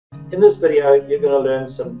In this video, you're going to learn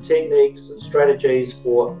some techniques and strategies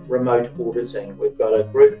for remote auditing. We've got a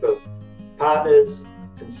group of partners,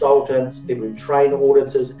 consultants, people who train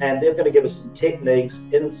auditors, and they're going to give us some techniques,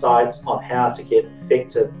 insights on how to get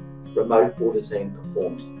effective remote auditing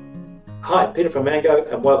performed. Hi, Peter from Mango,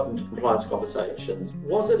 and welcome to Compliance Conversations.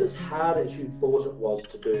 Was it as hard as you thought it was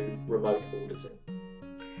to do remote auditing?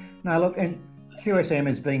 No, look, and QSM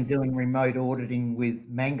has been doing remote auditing with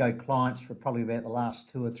Mango clients for probably about the last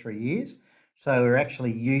 2 or 3 years. So we're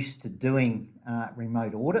actually used to doing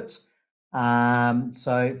remote audits.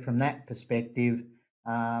 So from that perspective,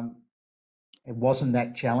 it wasn't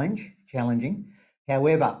that challenging.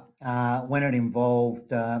 However, when it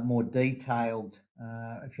involved more detailed,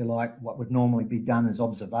 if you like, what would normally be done as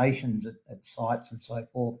observations at sites and so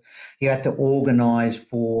forth, you had to organise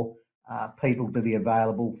for people to be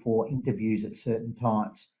available for interviews at certain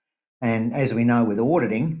times. And as we know with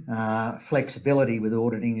auditing, flexibility with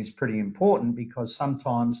auditing is pretty important, because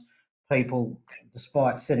sometimes people,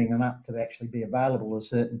 despite setting them up to actually be available at a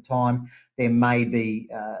certain time, there may be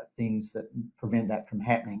things that prevent that from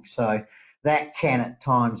happening. So that can at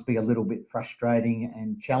times be a little bit frustrating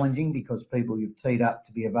and challenging, because people you've teed up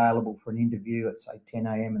to be available for an interview at say 10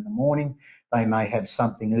 a.m. in the morning, they may have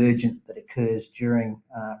something urgent that occurs during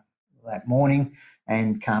that morning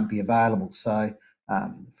and can't be available. So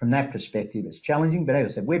from that perspective, it's challenging. But as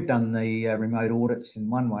I said, we've done the remote audits in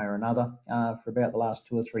one way or another for about the last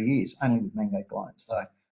 2 or 3 years, only with Mango clients. So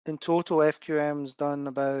in total, FQM's done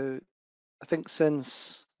about, I think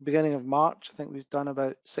since beginning of March, I think we've done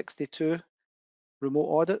about 62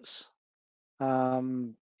 remote audits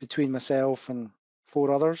between myself and 4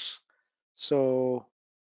 others. So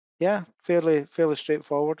yeah, fairly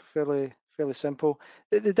straightforward, fairly simple.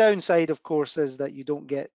 The downside, of course, is that you don't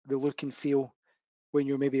get the look and feel when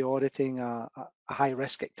you're maybe auditing a high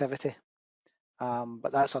risk activity,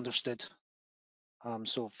 but that's understood.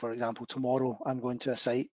 So for example, tomorrow I'm going to a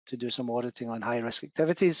site to do some auditing on high risk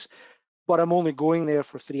activities, but I'm only going there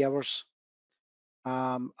for 3 hours.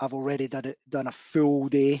 I've already done a full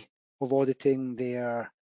day of auditing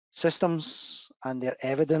their systems and their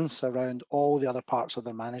evidence around all the other parts of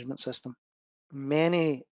their management system.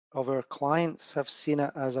 Many of our clients have seen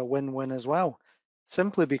it as a win-win as well,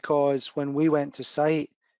 simply because when we went to site,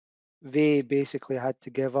 they basically had to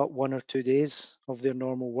give up 1 or 2 days of their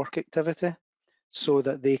normal work activity so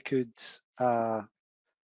that they could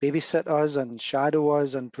babysit us and shadow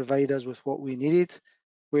us and provide us with what we needed,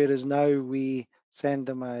 whereas now we send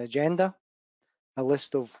them an agenda, a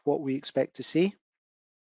list of what we expect to see.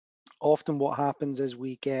 Often what happens is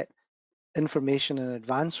we get information in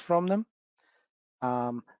advance from them,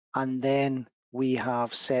 and then we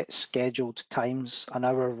have set scheduled times, an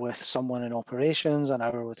hour with someone in operations, an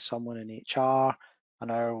hour with someone in HR,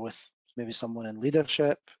 an hour with maybe someone in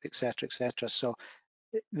leadership, etc., etc. So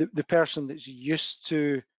the person that's used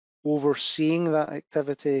to overseeing that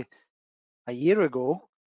activity a year ago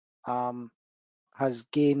has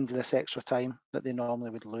gained this extra time that they normally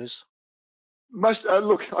would lose.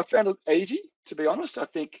 Look, I found it easy, to be honest. I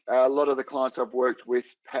think a lot of the clients I've worked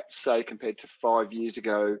with, perhaps say compared to 5 years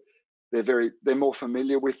ago, they're more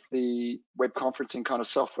familiar with the web conferencing kind of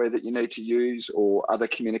software that you need to use, or other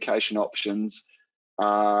communication options.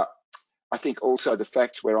 I think also the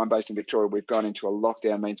fact where I'm based in Victoria, we've gone into a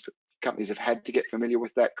lockdown means companies have had to get familiar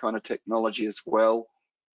with that kind of technology as well.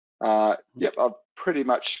 Yep, I've pretty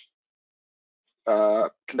much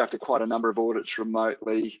conducted quite a number of audits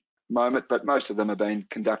remotely moment, but most of them have been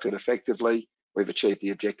conducted effectively. We've achieved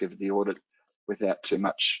the objective of the audit without too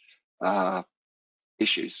much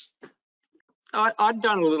issues. I'd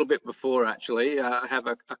done a little bit before, actually. I have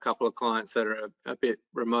a couple of clients that are a bit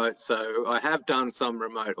remote, so I have done some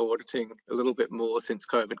remote auditing a little bit more since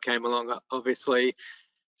COVID came along, obviously.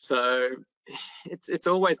 So it's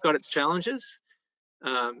always got its challenges,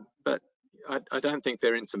 but I don't think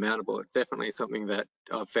they're insurmountable. It's definitely something that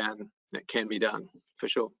I've found that can be done, for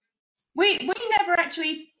sure. We never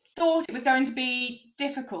actually thought it was going to be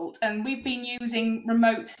difficult, and we've been using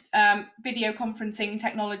remote video conferencing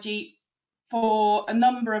technology for a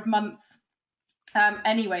number of months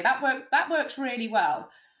anyway. That works really well.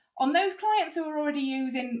 On those clients who are already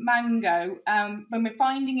using Mango, when we're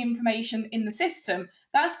finding information in the system,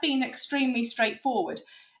 that's been extremely straightforward.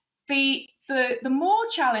 The more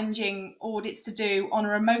challenging audits to do on a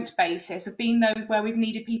remote basis have been those where we've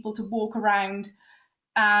needed people to walk around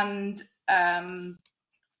and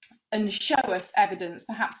show us evidence,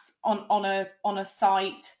 perhaps on a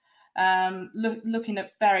site, looking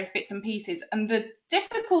at various bits and pieces. And the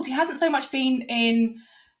difficulty hasn't so much been in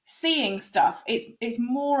seeing stuff. It's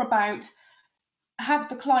more about have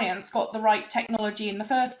the clients got the right technology in the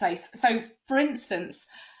first place? So, for instance,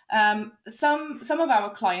 some of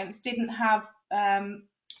our clients didn't have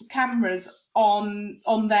cameras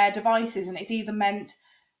on their devices, and it's either meant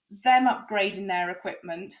them upgrading their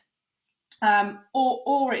equipment,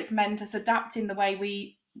 or it's meant us adapting the way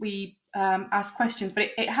we ask questions.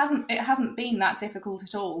 But it hasn't been that difficult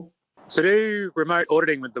at all. To do remote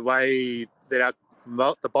auditing with the way that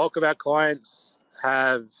the bulk of our clients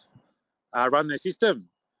have run their system,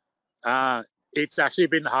 it's actually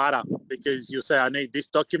been harder, because you'll say, I need this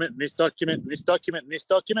document, this document, this document, and this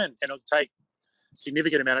document, and it'll take a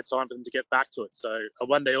significant amount of time for them to get back to it. So a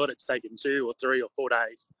one-day audit's taken 2 or 3 or 4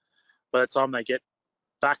 days by the time they get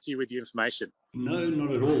back to you with the information. No,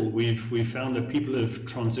 not at all. We've found that people have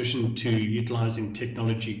transitioned to utilizing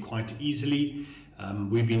technology quite easily.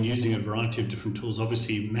 We've been using a variety of different tools.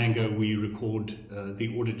 Obviously, Mango, we record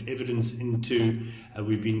the audit evidence into.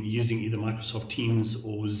 We've been using either Microsoft Teams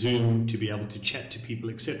or Zoom to be able to chat to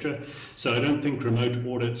people, etc. So I don't think remote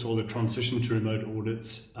audits, or the transition to remote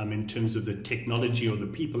audits, in terms of the technology or the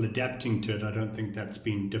people adapting to it, I don't think that's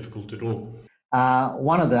been difficult at all.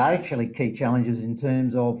 One of the actually key challenges in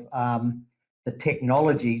terms of the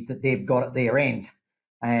technology that they've got at their end.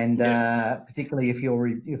 And particularly if you're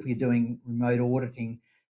doing remote auditing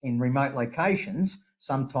in remote locations,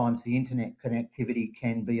 sometimes the internet connectivity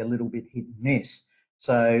can be a little bit hit and miss.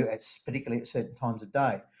 So it's particularly at certain times of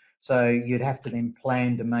day. So you'd have to then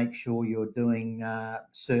plan to make sure you're doing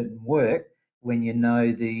certain work when you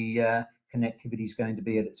know the connectivity is going to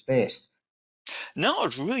be at its best. No, it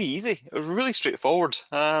was really easy. It was really straightforward.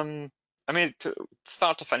 I mean, to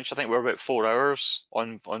start to finish, I think we were about 4 hours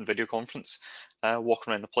on video conference,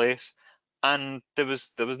 walking around the place, and there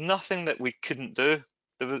was nothing that we couldn't do.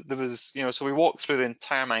 There was, you know, so we walked through the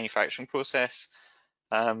entire manufacturing process.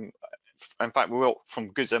 In fact, we walked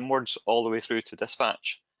from goods inwards all the way through to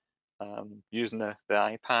dispatch, using the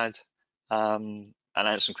iPad, and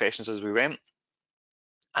answering questions as we went.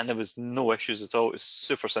 And there was no issues at all. It was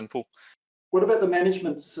super simple. What about the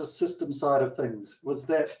management system side of things? Was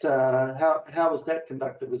that how was that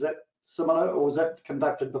conducted? Was that similar, or was that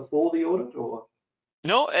conducted before the audit, or?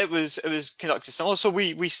 No, it was conducted similar. So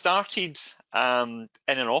we started in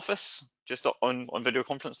an office, just on video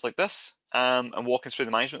conference like this, and walking through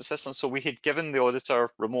the management system. So we had given the auditor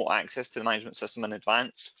remote access to the management system in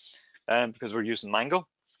advance, because we're using Mango.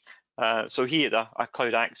 So he had a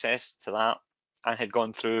cloud access to that and had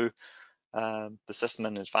gone through the system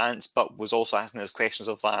in advance, but was also asking us questions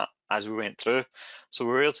of that as we went through. So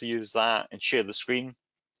we were able to use that and share the screen,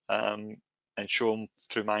 and show him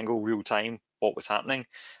through Mango real time what was happening.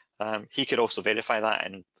 He could also verify that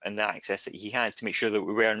in the access that he had, to make sure that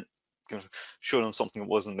we weren't kind of showing him something that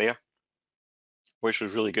wasn't there, which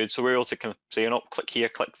was really good. So we were able to kind of say, you know, click here,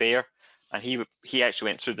 click there, and he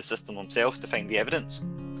actually went through the system himself to find the evidence,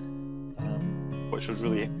 which was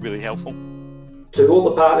really, really helpful. To all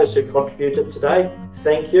the partners who contributed today,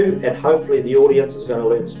 thank you, and hopefully the audience is going to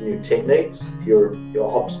learn some new techniques, your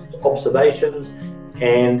observations,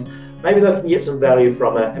 and maybe they can get some value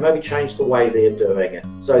from it and maybe change the way they're doing it.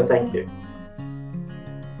 So thank you.